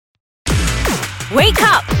Wake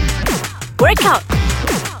up! Workout!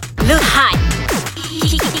 Look hot!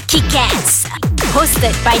 Kick ass!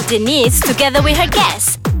 Hosted by Denise together with her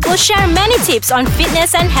guests. We'll share many tips on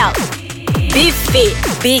fitness and health. Be fit,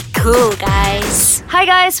 be cool, guys. Hi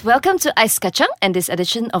guys, welcome to Ais Kacang and this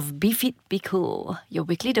edition of Be Fit, Be Cool, your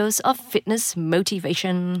weekly dose of fitness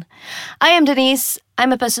motivation. I am Denise,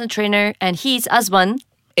 I'm a personal trainer, and he's Azman,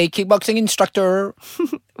 a kickboxing instructor.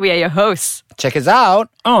 We are your hosts. Check us out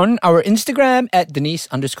on our Instagram at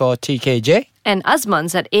Denise_TKJ. And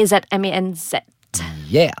Azman's at AZMANZ.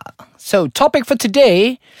 Yeah. So topic for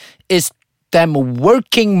today is them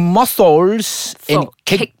working muscles in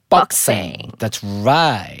kickboxing. That's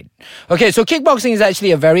right. Okay, so kickboxing is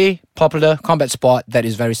actually a very popular combat sport that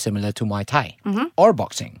is very similar to Muay Thai or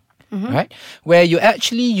boxing. Right? Where you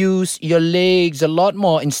actually use your legs a lot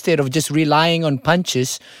more instead of just relying on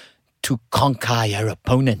punches to conquer your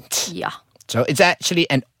opponent. Yeah. So it's actually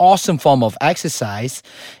an awesome form of exercise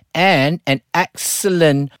and an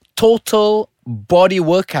excellent total body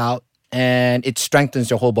workout, and it strengthens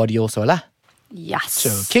your whole body also lah. Yes. So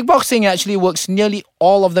kickboxing actually works nearly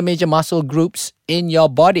all of the major muscle groups in your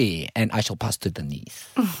body, and I shall pass to Denise.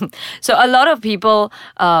 So a lot of people,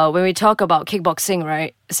 when we talk about kickboxing,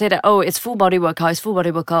 right, say that, oh, it's full body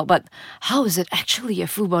workout, but how is it actually a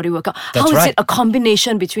full body workout? That's How is right. it a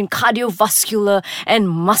combination between cardiovascular and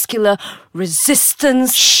muscular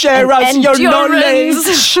resistance Share and us your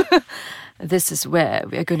endurance? knowledge. This is where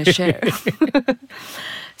we are going to share.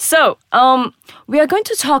 So, we are going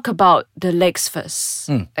to talk about the legs first.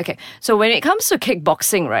 Okay, so when it comes to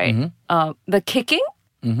kickboxing, right, the kicking,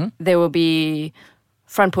 there will be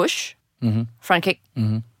front push, front kick,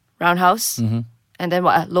 roundhouse, and then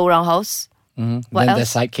what? Low roundhouse. What Then else? there's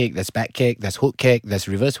side kick, there's back kick, there's hook kick, there's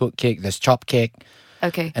reverse hook kick, there's chop kick,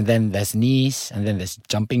 Okay, and then there's knees, and then there's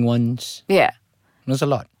jumping ones. yeah. There's a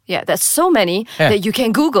lot. Yeah, there's so many Yeah. that you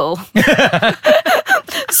can Google.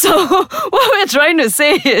 So what we're trying to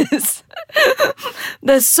say is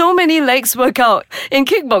there's so many legs workout in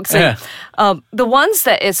kickboxing. The ones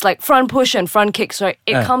that is like front push and front kicks, right?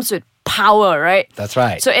 It comes with power, right? That's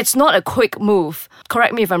right. So it's not a quick move.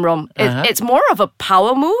 Correct me if I'm wrong. It's more of a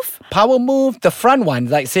power move. Power move, the front one,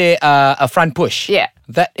 like say a front push. Yeah.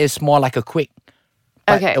 That is more like a quick,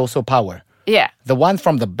 but Okay. also power. Yeah. The one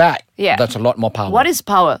from the back, Yeah. that's a lot more power. What is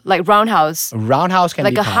power? Like roundhouse. Roundhouse can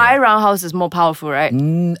Like be a power. high roundhouse is more powerful, right?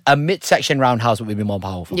 A midsection roundhouse would be more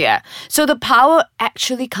powerful. Yeah. So the power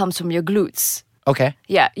actually comes from your glutes. Okay.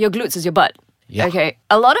 Yeah, your glutes is your butt. Yeah. Okay.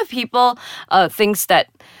 A lot of people thinks that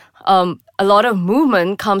a lot of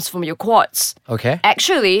movement comes from your quads. Okay.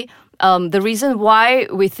 Actually, the reason why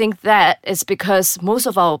we think that is because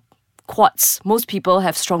most people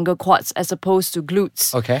have stronger quads as opposed to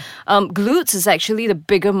glutes. Okay. Glutes is actually the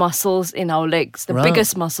bigger muscles in our legs, the Right.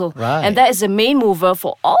 biggest muscle. Right. And that is the main mover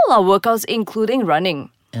for all our workouts, including running.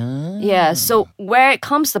 Yeah, so where it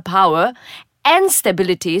comes to power and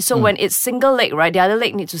stability, so when it's single leg, right, the other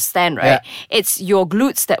leg needs to stand, right? Yeah. It's your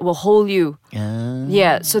glutes that will hold you.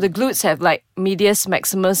 Yeah, so the glutes have like medius,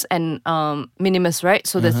 maximus, and minimus, right?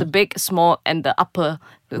 So there's the big, small, and the upper,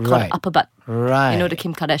 we call it Right. upper butt. Right. You know the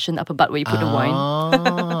Kim Kardashian upper butt where you put the wine?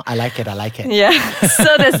 Oh, I like it. Yeah,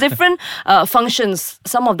 so there's different functions.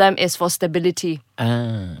 Some of them is for stability.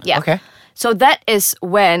 Yeah. Okay. So that is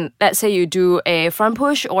when, let's say you do a front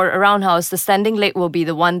push or a roundhouse, the standing leg will be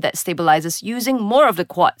the one that stabilizes using more of the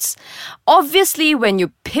quads. Obviously, when you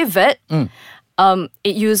pivot,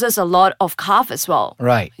 it uses a lot of calf as well.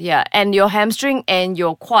 Right. Yeah, and your hamstring and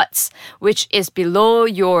your quads, which is below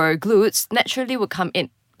your glutes, naturally will come in.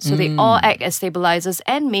 So they all act as stabilizers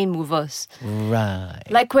and main movers. Right.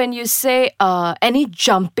 Like when you say any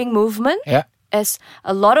jumping movement, Yeah. as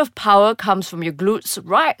a lot of power comes from your glutes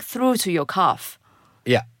right through to your calf.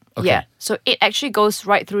 Yeah. Okay. Yeah, so it actually goes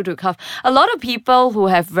right through to the calf. A lot of people who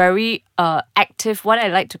have very active, what I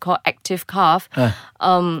like to call active calf,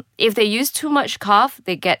 if they use too much calf,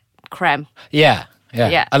 they get cramp. Yeah. Yeah.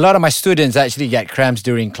 Yeah. A lot of my students actually get cramps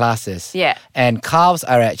during classes. Yeah. And calves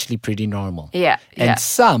are actually pretty normal. Yeah, And yeah.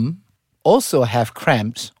 some also have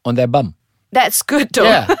cramps on their bum. That's good though.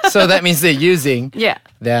 Yeah. So that means they're using Yeah.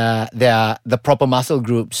 the proper muscle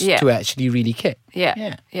groups Yeah. to actually really kick. Yeah.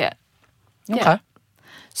 Yeah. Yeah. Okay.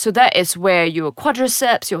 So that is where your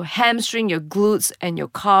quadriceps, your hamstring, your glutes, and your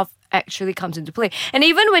calf actually comes into play. And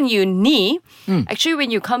even when you knee, actually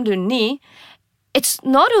when you come to knee, it's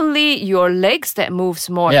not only your legs that moves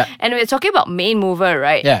more. Yeah. And we're talking about main mover,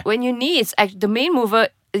 right? Yeah. When you knee, it's the main mover,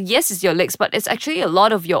 yes, it's your legs, but it's actually a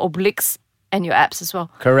lot of your obliques and your abs as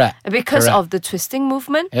well. Correct. Because Correct. of the twisting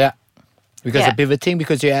movement. Yeah. Because Yeah. of pivoting,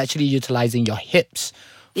 because you're actually utilizing your hips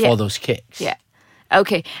for Yeah. those kicks. Yeah.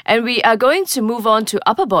 Okay, and we are going to move on to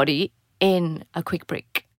upper body in a quick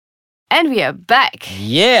break. And we are back.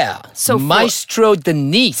 Yeah. So Maestro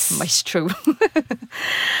Denise. Maestro.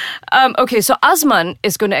 Okay, so Azman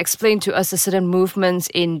is going to explain to us the certain movements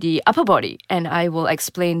in the upper body, and I will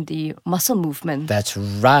explain the muscle movement. That's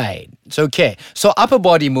right. It's okay. So upper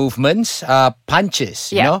body movements are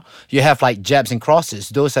punches, you Yeah. know. You have like jabs and crosses.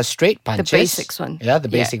 Those are straight punches. basics one. Yeah, the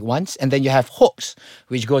Yeah. basic ones. And then you have hooks,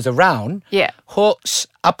 which goes around. Yeah. Hooks,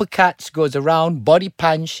 uppercuts goes around. Body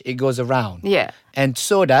punch, it goes around. Yeah. And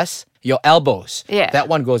so does your elbows. Yeah. That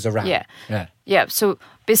one goes around. Yeah. Yeah. Yeah, so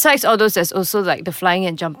besides all those, there's also like the flying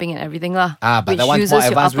and jumping and everything lah. But which that one's uses more your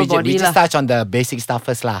advanced. upper body We just lah. touch on the basic stuff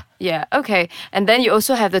first lah. Yeah, okay. And then you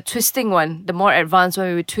also have the twisting one, the more advanced one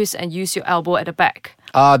where you twist and use your elbow at the back.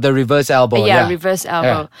 The reverse elbow. Yeah, Reverse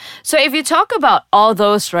elbow. So if you talk about all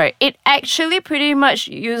those, right, it actually pretty much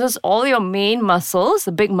uses all your main muscles,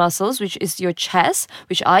 the big muscles, which is your chest,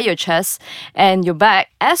 which are your chest, and your back,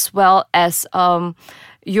 as well as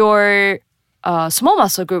your small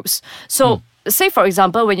muscle groups. So say, for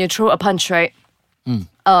example, when you throw a punch, right,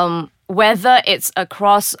 whether it's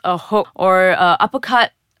across a hook or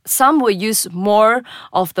uppercut, some will use more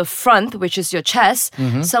of the front, which is your chest.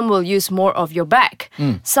 Some will use more of your back.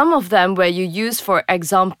 Some of them, where you use, for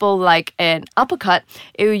example, like an uppercut,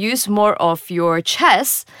 it will use more of your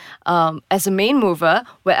chest as a main mover,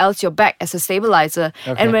 where else your back as a stabilizer.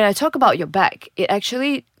 Okay. And when I talk about your back, it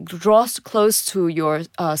actually draws close to your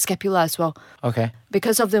scapula as well Okay.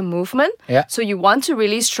 because of the movement. Yeah. So you want to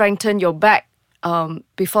really strengthen your back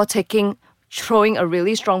before throwing a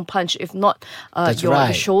really strong punch. If not, That's the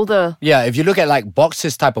right. shoulder. Yeah, if you look at like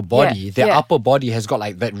boxers type of body, their yeah. upper body has got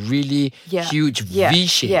like that really Yeah, huge yeah, V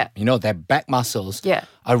shape. yeah. You know, their back muscles Yeah.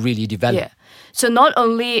 are really developed. Yeah. So not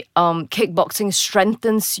only kickboxing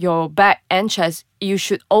strengthens your back and chest, you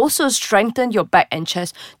should also strengthen your back and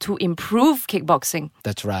chest to improve kickboxing.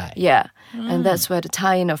 That's right. Yeah. And that's where the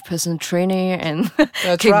tie-in of personal training and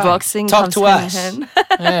That's kickboxing right. Talk comes to hand us. in hand.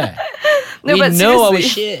 Yeah. No, we but know our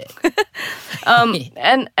seriously. shit.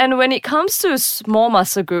 And when it comes to small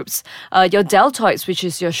muscle groups, your deltoids, which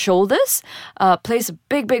is your shoulders, plays a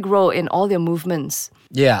big role in all your movements.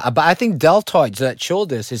 Yeah, but I think deltoids, that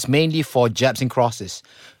shoulders, is mainly for jabs and crosses.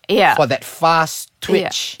 Yeah. For that fast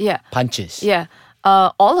twitch yeah. punches. Yeah.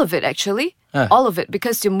 All of it actually. All of it,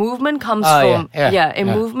 because your movement comes from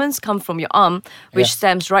movements come from your arm, which Yeah.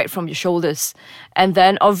 stems right from your shoulders. And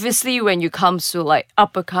then obviously when you come to like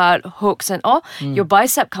uppercut, hooks and all, your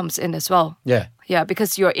bicep comes in as well. Yeah. Yeah,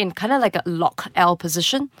 because you're in kind of like a lock L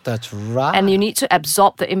position. That's right. And you need to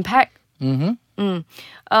absorb the impact.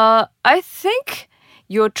 I think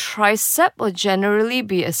your tricep will generally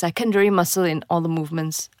be a secondary muscle in all the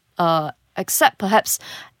movements, except perhaps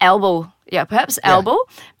elbow. Yeah, perhaps elbow,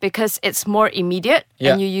 because it's more immediate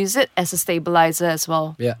Yeah. and you use it as a stabilizer as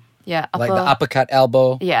well. Yeah. Yeah, Like the uppercut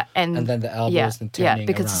elbow. Yeah, And then the elbows yeah, and turning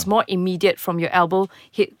because it's around. more immediate from your elbow,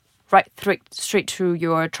 hit right straight through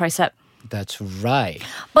your tricep. That's right.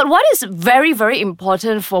 But what is very, very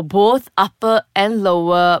important for both upper and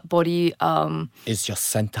lower body, It's your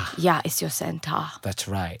center. is your center. That's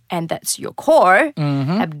right. And that's your core,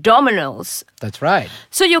 abdominals. That's right.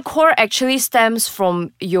 So your core actually stems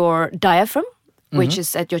from your diaphragm, which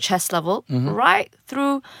is at your chest level, right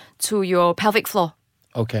through to your pelvic floor,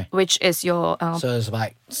 Okay. which is your So it's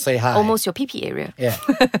like, say hi. almost your pee area. Yeah.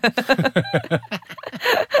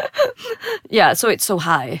 Yeah, so it's so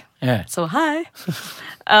high. Yeah. So high.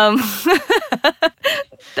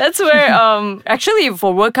 That's where actually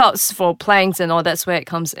for workouts, for planks and all, that's where it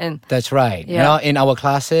comes in. That's right. Yeah. You know, in our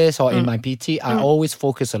classes or in my PT, I always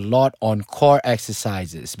focus a lot on core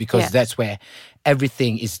exercises because Yeah. that's where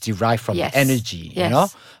everything is derived from, Yes. the energy, you Yes.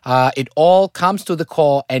 know? It all comes to the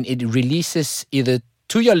core and it releases either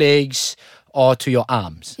to your legs or to your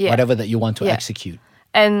arms, Yeah. whatever that you want to Yeah. execute.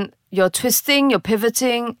 And your twisting, your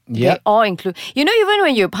pivoting, Yeah. they all include. You know, even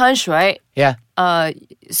when you punch, right? Yeah.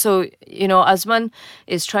 So, you know, Azman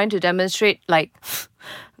is trying to demonstrate, like,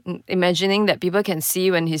 imagining that people can see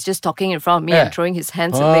when he's just talking in front of me Yeah. and throwing his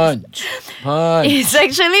hands and legs. Punch. He's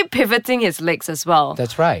actually pivoting his legs as well.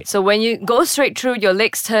 That's right. So when you go straight through, your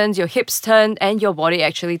legs turn, your hips turn, and your body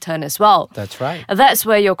actually turn as well. That's right. That's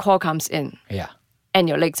where your core comes in, Yeah. and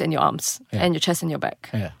your legs and your arms, and your chest and your back.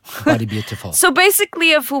 Yeah. Body beautiful. So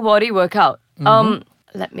basically a full body workout.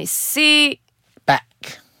 Let me see. Back.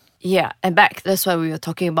 Yeah, and back. That's what we were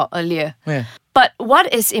talking about earlier. Yeah. But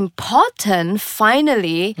what is important,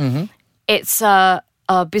 finally, it's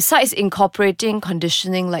besides incorporating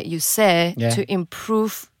conditioning, like you said, Yeah. to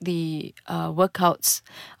improve the workouts,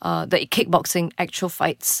 the kickboxing actual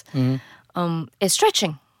fights, is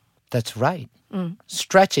stretching. That's right.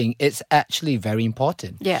 stretching is actually very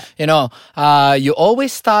important. Yeah. You know, you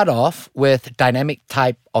always start off with dynamic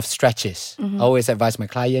type of stretches. I always advise my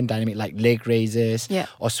client dynamic like leg raises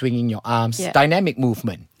or swinging your arms. Yeah. Dynamic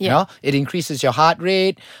movement. You know, it increases your heart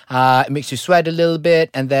rate. It makes you sweat a little bit,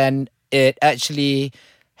 and then it actually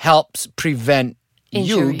helps prevent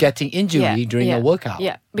you getting injury during a workout.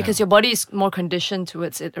 Yeah, because your body is more conditioned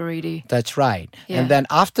towards it already. That's right. Yeah. And then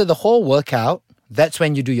after the whole workout, that's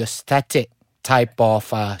when you do your static type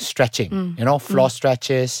of stretching, you know, floor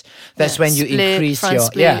stretches. That's when you Split, increase front your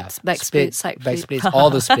splits, back splits, side back flip. splits, all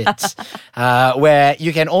the splits, where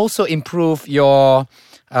you can also improve your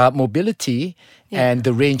mobility and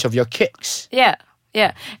the range of your kicks. Yeah.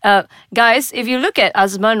 Guys, if you look at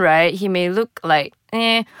Azman, right, he may look like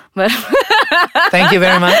but Thank you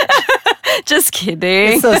very much. just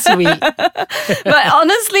kidding. So sweet. But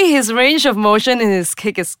honestly, his range of motion in his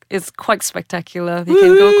kick is quite spectacular. He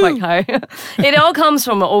can go quite high. It all comes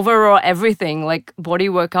from overall everything, like body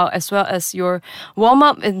workout as well as your warm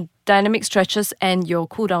up in dynamic stretches and your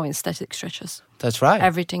cool down in static stretches. That's right.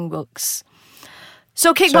 Everything works.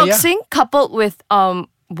 So kickboxing coupled with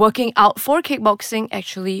working out for kickboxing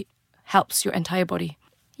actually helps your entire body.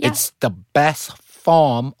 Yeah. It's the best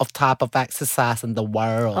form of type of exercise in the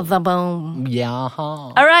world. Of the bone. Yeah.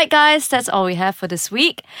 All right, guys, that's all we have for this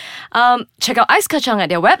week. Check out Ice Kacang at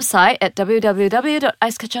their website at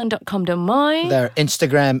www.icekacang.com.my. Their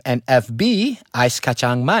Instagram and FB, Ice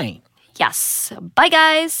Kacang Mind. Yes. Bye,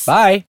 guys. Bye.